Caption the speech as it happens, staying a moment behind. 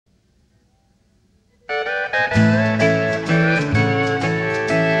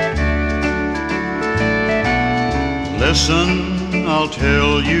listen, I'll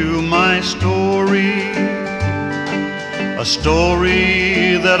tell you my story, a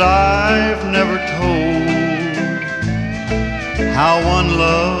story that I've never told. How one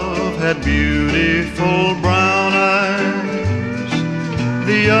love had beautiful brown eyes,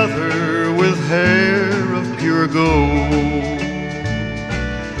 the other with hair of pure gold.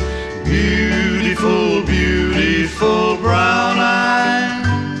 Beautiful, beautiful brown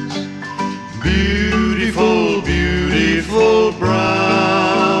eyes, beautiful, beautiful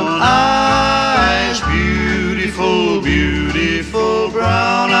brown eyes, beautiful, beautiful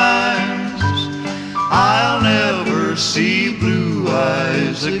brown eyes. I'll never see blue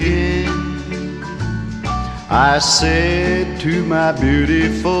eyes again. I said to my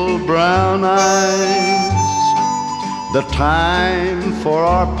beautiful brown eyes, the time for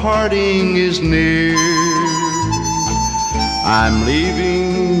our parting is near. I'm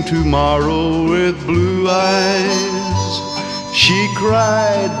leaving tomorrow with blue eyes. She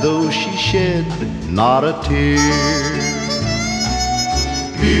cried though she shed not a tear.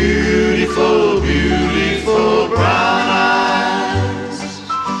 Beautiful, beautiful brown eyes,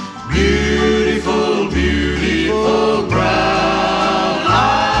 beautiful, beautiful brown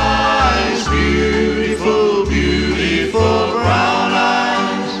eyes, beautiful, beautiful brown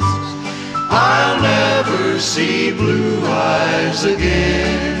eyes. I'll never see blue eyes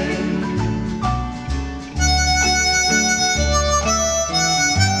again.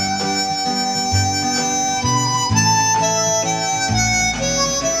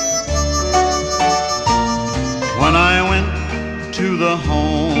 When I went to the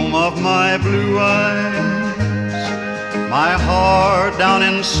home of my blue eyes, my heart down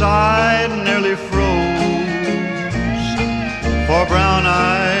inside nearly froze, for brown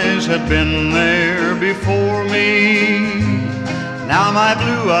eyes had been there before me. Now my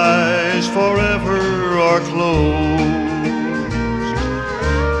blue eyes forever are closed.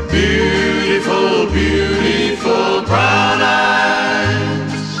 Beautiful, beautiful brown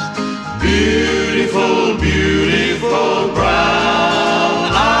eyes, beautiful, beautiful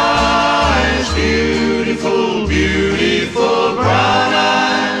brown eyes, beautiful, beautiful